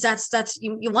 because that's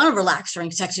you want to relax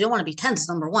during sex. You don't want to be tense,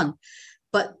 number one.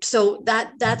 But so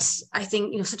that's, I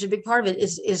think, such a big part of it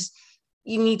is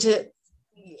you need to,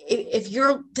 if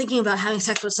you're thinking about having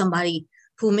sex with somebody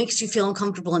who makes you feel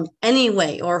uncomfortable in any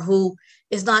way, or who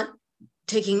is not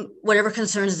taking whatever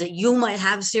concerns that you might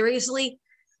have seriously,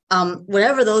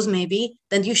 whatever those may be,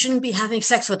 then you shouldn't be having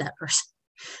sex with that person.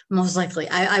 Most likely,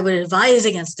 I would advise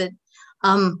against it.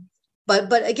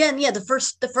 But again, yeah, the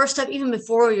first step, even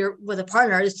before you're with a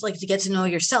partner, is like to get to know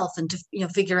yourself and to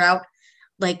figure out,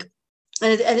 like,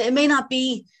 and it may not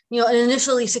be an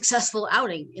initially successful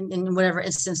outing in whatever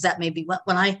instance that may be.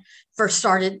 When I first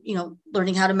started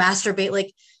learning how to masturbate,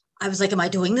 like, I was like, am I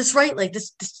doing this right? Like,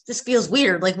 this feels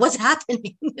weird. Like, what's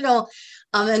happening?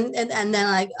 And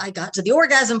then I got to the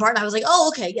orgasm part, and I was like, oh,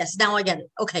 okay, yes, now I get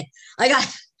it. Okay, I got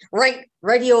it. Right,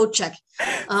 radio check.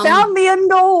 Found the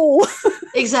end goal.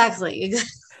 Exactly.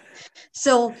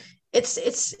 So it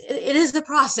is the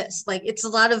process. Like, it's a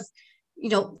lot of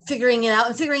figuring it out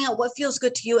and figuring out what feels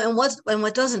good to you and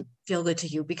what doesn't feel good to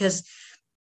you, because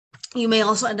you may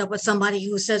also end up with somebody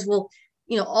who says, well,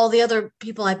 all the other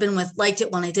people I've been with liked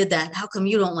it when I did that. How come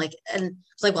you don't like it? And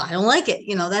it's like, well, I don't like it.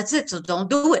 That's it. So don't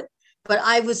do it. But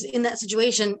I was in that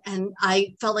situation, and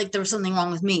I felt like there was something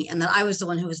wrong with me, and that I was the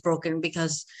one who was broken,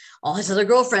 because all his other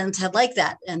girlfriends had liked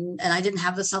that. And I didn't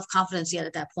have the self-confidence yet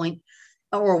at that point,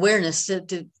 or awareness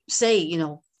to say,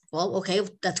 well, okay,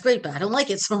 that's great, but I don't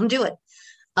like it, so don't do it.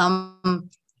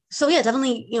 So yeah,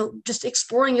 definitely, just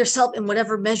exploring yourself in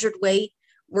whatever measured way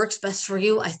works best for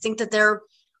you. I think that there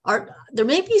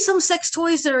may be some sex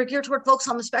toys that are geared toward folks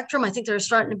on the spectrum. I think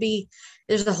there's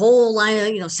a whole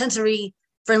line of, sensory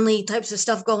friendly types of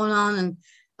stuff going on. And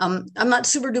I'm not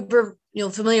super duper,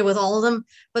 familiar with all of them,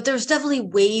 but there's definitely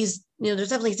ways, there's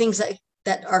definitely things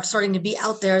that are starting to be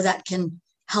out there that can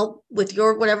help with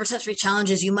your whatever sensory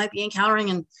challenges you might be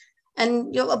encountering.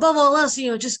 And above all else,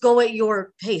 just go at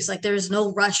your pace. Like, there's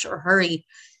no rush or hurry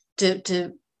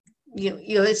to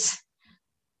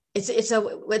it's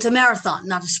a marathon,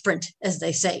 not a sprint, as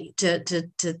they say, to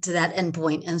that end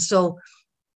point. And so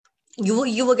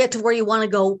you will get to where you want to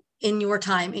go in your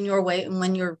time, in your way, and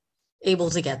when you're able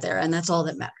to get there. And that's all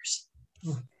that matters.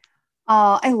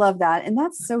 I love that. And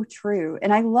that's so true.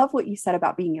 And I love what you said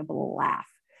about being able to laugh,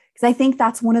 because I think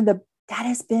that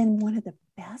has been one of the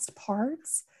best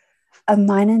parts of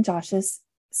mine and Josh's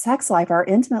sex life, our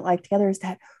intimate life together, is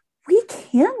that we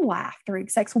can laugh during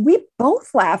sex. We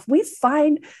both laugh. We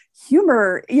find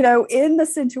humor, in the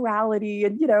sensuality,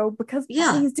 and, because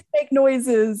bodies do make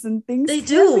noises and things. They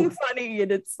do. Funny.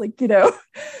 And it's like,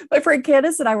 my friend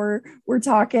Candace and I were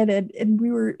talking, and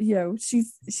we were,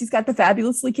 she's got the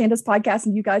Fabulously Candace podcast,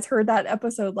 and you guys heard that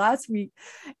episode last week.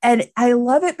 And I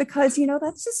love it because,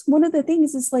 that's just one of the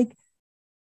things, is like,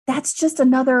 that's just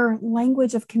another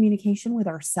language of communication with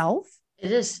ourselves.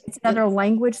 It is. It's another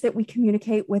language that we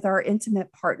communicate with our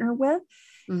intimate partner with.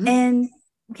 Mm-hmm. And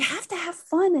we have to have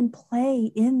fun and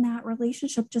play in that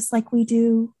relationship, just like we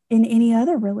do in any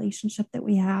other relationship that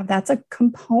we have. That's a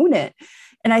component.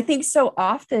 And I think so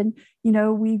often,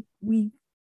 we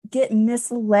get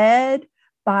misled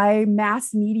by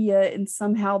mass media, and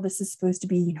somehow this is supposed to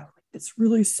be, this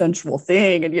really sensual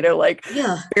thing. And,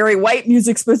 very white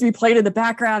music's supposed to be played in the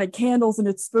background, and candles, and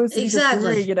it's supposed to be this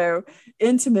very,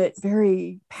 intimate,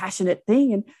 very passionate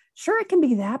thing. And sure, it can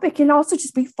be that, but it can also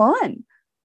just be fun.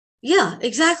 Yeah,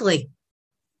 exactly.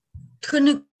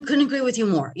 Couldn't agree with you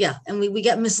more. Yeah. And we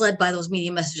get misled by those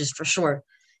media messages for sure.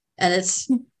 And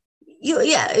it's,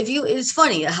 it's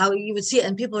funny how you would see it,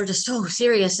 and people are just so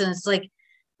serious. And it's like,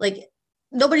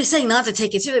 nobody's saying not to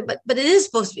take it seriously, but it is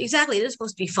supposed to be, exactly, it is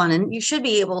supposed to be fun, and you should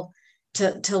be able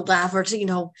to laugh, or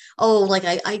to, like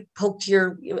I poked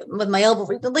with my elbow.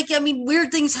 Like,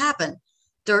 weird things happen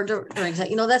during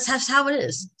that. That's how it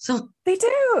is. So they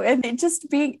do. And it just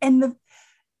being and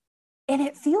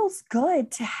it feels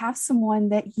good to have someone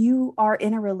that you are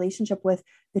in a relationship with,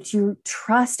 that you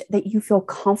trust, that you feel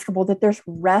comfortable, that there's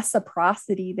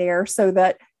reciprocity there, so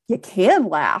that you can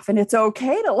laugh, and it's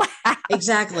okay to laugh.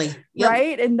 Exactly. Yep.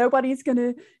 Right. And nobody's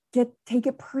going to take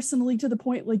it personally to the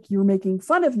point like you're making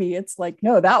fun of me. It's like,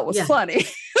 no, that was funny.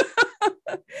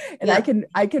 And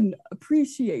I can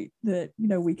appreciate that,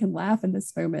 we can laugh in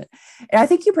this moment. And I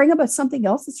think you bring up something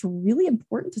else that's really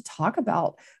important to talk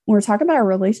about when we're talking about our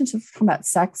relationships. We're talking about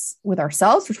sex with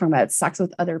ourselves. We're talking about sex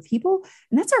with other people.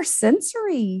 And that's our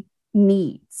sensory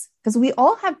needs, because we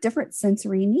all have different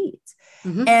sensory needs.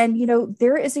 Mm-hmm. And,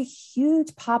 there is a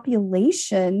huge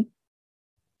population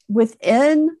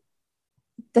within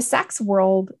the sex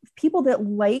world, people that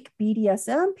like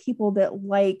BDSM, people that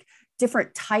like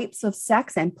different types of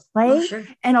sex and Oh, play. sure.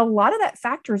 And a lot of that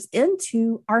factors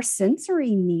into our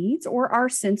sensory needs or our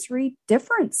sensory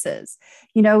differences.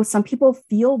 Some people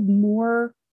feel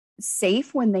more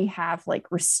safe when they have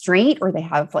like restraint or they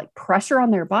have like pressure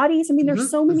on their bodies. I mean, there's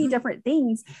so many different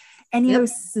things. And, Yep.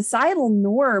 societal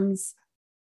norms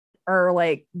are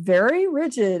like very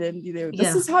rigid, and this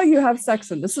Yeah. is how you have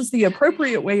sex, and this is the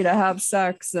appropriate way to have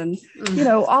sex, and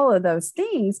all of those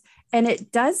things. And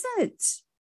it doesn't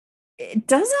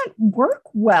work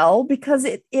well, because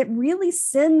it really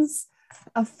sends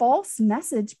a false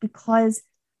message, because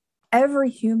every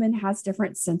human has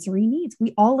different sensory needs.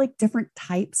 We all like different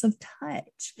types of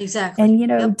touch. Exactly. And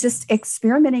Yep. just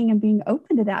experimenting and being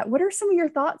open to that. What are some of your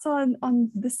thoughts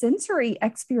on the sensory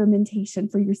experimentation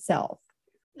for yourself?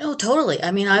 No, totally.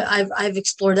 I mean, I've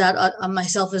explored that on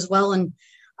myself as well. And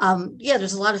yeah,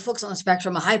 there's a lot of folks on the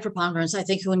spectrum, a high preponderance, I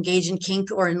think, who engage in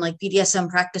kink or in like BDSM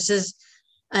practices.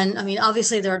 And I mean,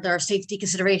 obviously there are safety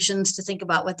considerations to think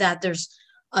about with that. There's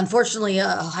unfortunately a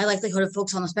high likelihood of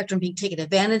folks on the spectrum being taken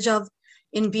advantage of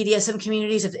in BDSM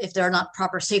communities if there are not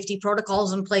proper safety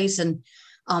protocols in place. And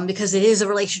because it is a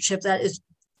relationship that is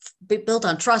built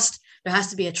on trust, there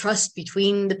has to be a trust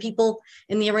between the people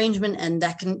in the arrangement, and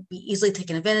that can be easily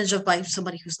taken advantage of by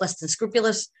somebody who's less than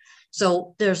scrupulous.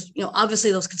 So there's,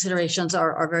 obviously those considerations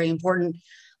are very important.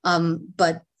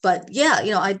 But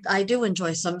yeah, I do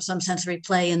enjoy some sensory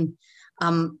play. And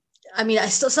I mean,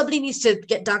 somebody needs to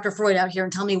get Dr. Freud out here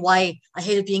and tell me why I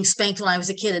hated being spanked when I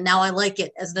was a kid and now I like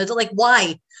it as an adult. Like,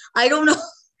 why? I don't know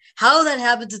how that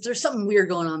happens. There's something weird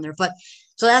going on there. But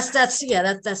so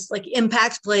that's like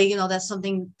impact play. That's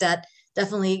something that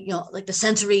definitely, like the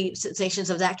sensory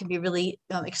sensations of that can be really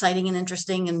exciting and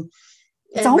interesting and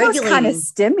It's almost kind of regulating.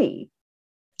 stimmy.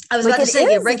 I was Like, about to say,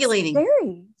 it yeah, is. regulating.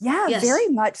 It's Yes. very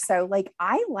much so. Like,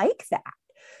 I like that,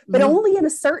 but only in a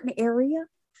certain area.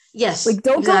 Yes. Like,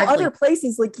 don't exactly. go other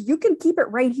places. Like, you can keep it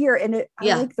right here. And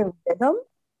I like the rhythm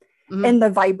and the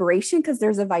vibration, because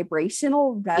there's a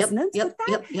vibrational resonance with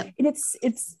that. Yep.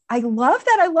 And I love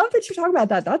that. I love that you're talking about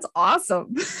that. That's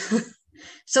awesome.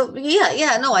 So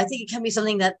yeah, no, I think it can be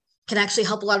something that can actually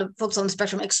help a lot of folks on the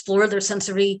spectrum explore their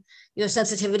sensory,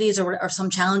 sensitivities or some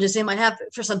challenges they might have.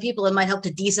 For some people, it might help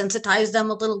to desensitize them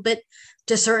a little bit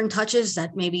to certain touches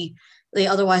that maybe they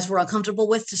otherwise were uncomfortable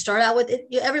with to start out with.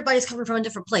 Everybody's coming from a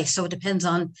different place, so it depends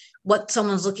on what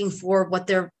someone's looking for, what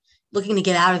they're looking to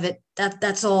get out of it.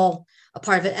 That's all a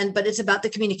part of it. But it's about the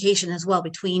communication as well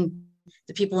between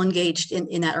the people engaged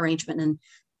in that arrangement.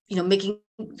 And making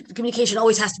communication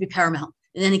always has to be paramount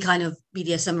in any kind of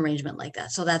BDSM arrangement like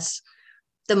that. So that's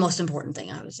the most important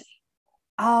thing, I would say.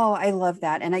 Oh, I love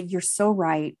that. And you're so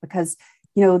right, because,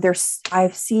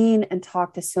 I've seen and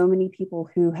talked to so many people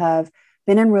who have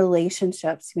been in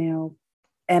relationships,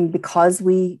 and because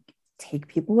we take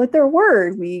people at their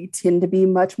word, we tend to be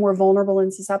much more vulnerable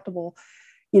and susceptible.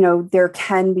 There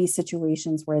can be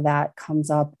situations where that comes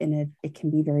up, and it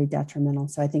can be very detrimental.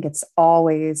 So I think it's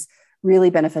always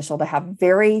really beneficial to have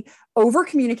very over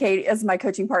communicate, as my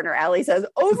coaching partner Allie says,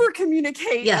 over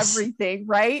communicate everything,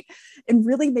 right? And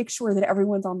really make sure that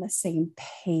everyone's on the same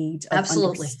page of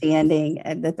understanding,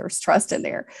 and that there's trust in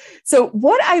there. So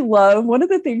what I love, one of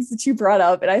the things that you brought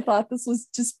up, and I thought this was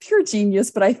just pure genius,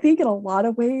 but I think in a lot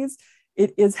of ways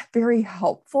it is very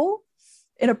helpful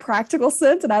in a practical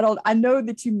sense. And I know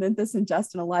that you meant this in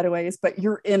just in a lot of ways, but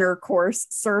your intercourse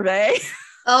survey.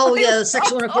 Oh yeah, the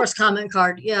sexual intercourse comment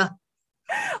card. Yeah.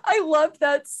 I love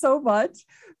that so much,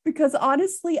 because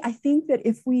honestly, I think that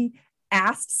if we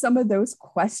asked some of those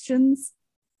questions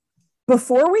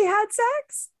before we had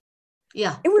sex,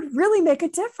 it would really make a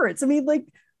difference. I mean, like,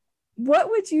 what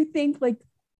would you think? Like,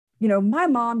 my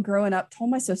mom growing up told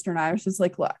my sister and I, was just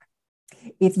like, look,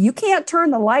 if you can't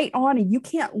turn the light on and you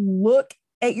can't look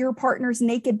at your partner's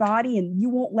naked body and you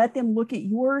won't let them look at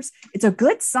yours, it's a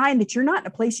good sign that you're not in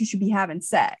a place you should be having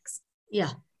sex. Yeah.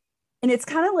 And it's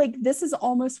kind of like, this is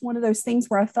almost one of those things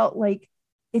where I felt like,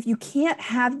 if you can't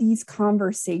have these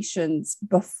conversations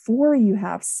before you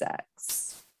have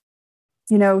sex,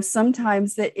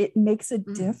 sometimes that it makes a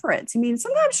difference. I mean,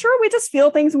 sometimes, sure, we just feel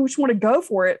things and we just want to go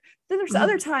for it. Then there's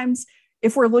other times,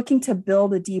 if we're looking to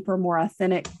build a deeper, more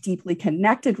authentic, deeply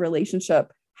connected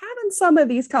relationship, having some of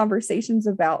these conversations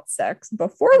about sex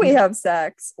before we have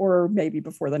sex, or maybe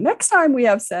before the next time we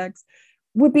have sex,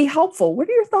 would be helpful. What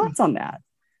are your thoughts on that?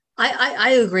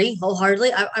 I agree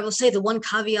wholeheartedly. I will say the one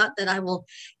caveat that I will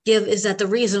give is that the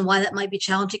reason why that might be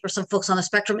challenging for some folks on the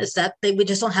spectrum is that we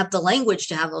just don't have the language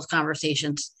to have those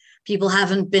conversations. People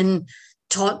haven't been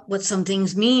taught what some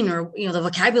things mean, or, the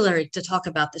vocabulary to talk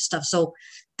about this stuff. So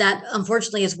that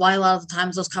unfortunately is why a lot of the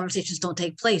times those conversations don't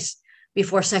take place.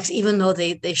 before sex, even though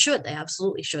they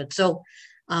absolutely should. So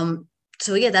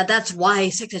yeah, that's why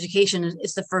sex education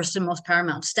is the first and most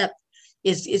paramount step,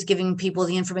 is giving people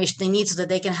the information they need so that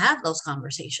they can have those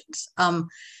conversations.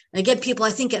 And again, people,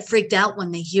 I think, get freaked out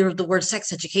when they hear the word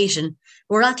sex education.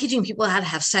 We're not teaching people how to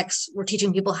have sex. We're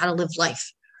teaching people how to live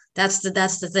life. That's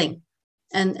the thing.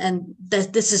 And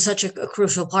that this is such a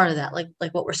crucial part of that,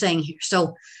 like what we're saying here.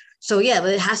 So yeah,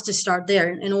 but it has to start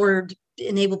there in order to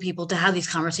enable people to have these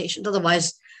conversations.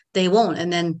 Otherwise, they won't.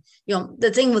 And then,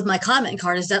 the thing with my comment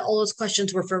card is that all those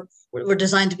questions were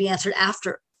designed to be answered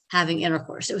after having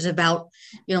intercourse. It was about,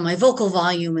 my vocal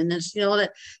volume and this,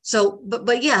 that. So,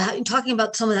 but yeah, talking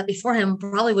about some of that beforehand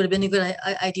probably would have been a good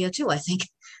idea too, I think,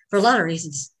 for a lot of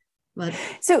reasons. But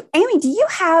so, Amy, do you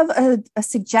have a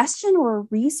suggestion or a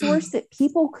resource that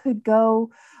people could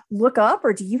go look up,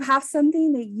 or do you have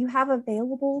something that you have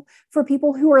available for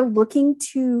people who are looking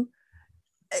to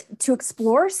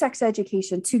explore sex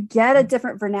education, to get a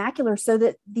different vernacular so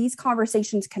that these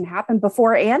conversations can happen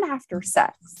before and after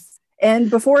sex, and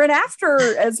before and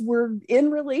after as we're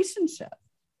in relationship?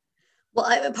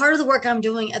 Well, part of the work I'm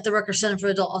doing at the Rutgers Center for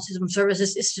Adult Autism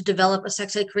Services is to develop a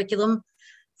sex ed curriculum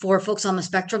for folks on the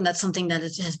spectrum. That's something that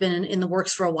has been in the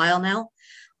works for a while now.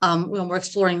 We're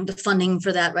exploring the funding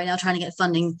for that right now, trying to get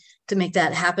funding to make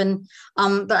that happen.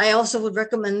 But I also would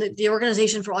recommend the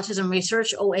Organization for Autism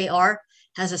Research, OAR,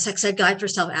 has a sex ed guide for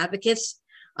self-advocates.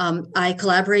 I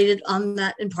collaborated on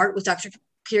that in part with Dr.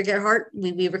 Peter Gerhardt.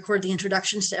 We record the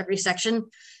introductions to every section,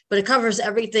 but it covers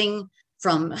everything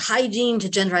from hygiene to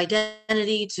gender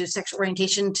identity to sexual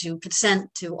orientation to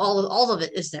consent to all of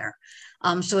it is there.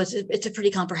 So it's a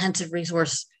pretty comprehensive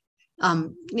resource,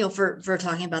 for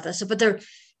talking about this. So, but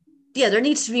there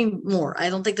needs to be more. I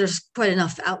don't think there's quite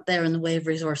enough out there in the way of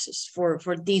resources for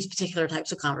these particular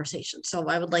types of conversations. So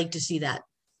I would like to see that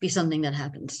be something that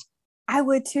happens. I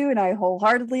would too, and I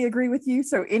wholeheartedly agree with you.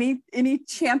 So any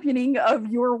championing of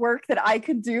your work that I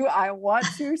could do, I want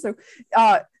to. So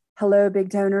hello, big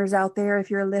donors out there.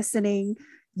 If you're listening,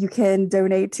 you can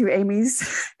donate to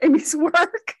Amy's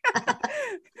work.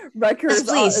 Rutgers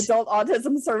Adult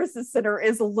Autism Services Center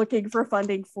is looking for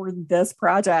funding for this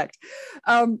project.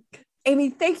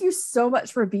 Amy, thank you so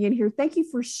much for being here. Thank you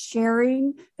for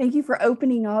sharing. Thank you for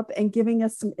opening up and giving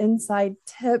us some inside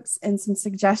tips and some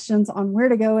suggestions on where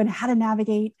to go and how to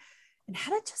navigate and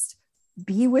how to just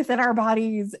be within our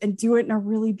bodies and do it in a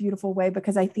really beautiful way,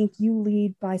 because I think you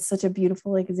lead by such a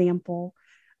beautiful example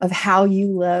of how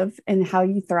you live and how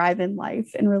you thrive in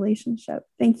life and relationship.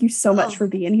 Thank you so much for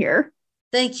being here.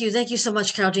 Thank you. Thank you so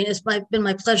much, Carol Jean. It's been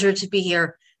my pleasure to be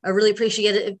here. I really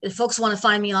appreciate it. If folks want to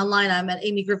find me online, I'm at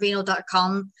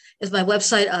amygravino.com is my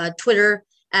website, Twitter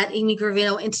at Amy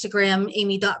Gravino, Instagram,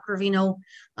 amy.gravino.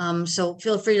 So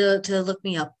feel free to look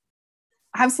me up.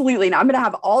 Absolutely. And I'm going to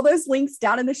have all those links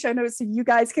down in the show notes so you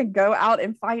guys can go out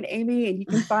and find Amy, and you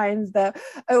can find the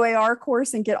OAR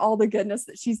course and get all the goodness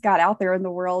that she's got out there in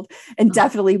the world. And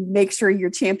definitely make sure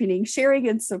you're championing, sharing,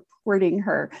 and supporting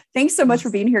her. Thanks so much for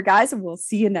being here, guys, and we'll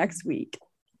see you next week.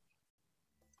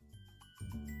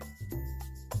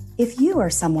 If you are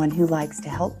someone who likes to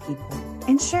help people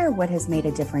and share what has made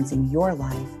a difference in your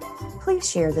life, please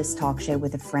share this talk show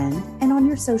with a friend and on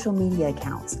your social media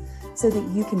accounts, so that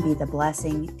you can be the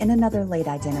blessing in another late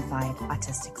identified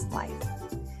autistic's life.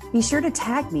 Be sure to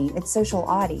tag me at Social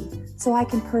Audie so I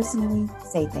can personally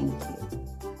say thank you.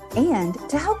 And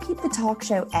to help keep the talk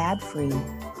show ad-free,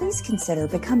 please consider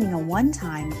becoming a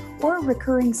one-time or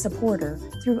recurring supporter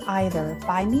through either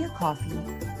Buy Me a Coffee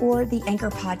or the Anchor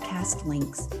podcast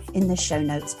links in the show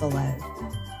notes below.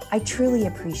 I truly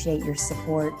appreciate your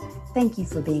support. Thank you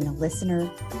for being a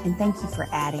listener, and thank you for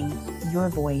adding your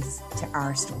voice to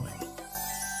our story.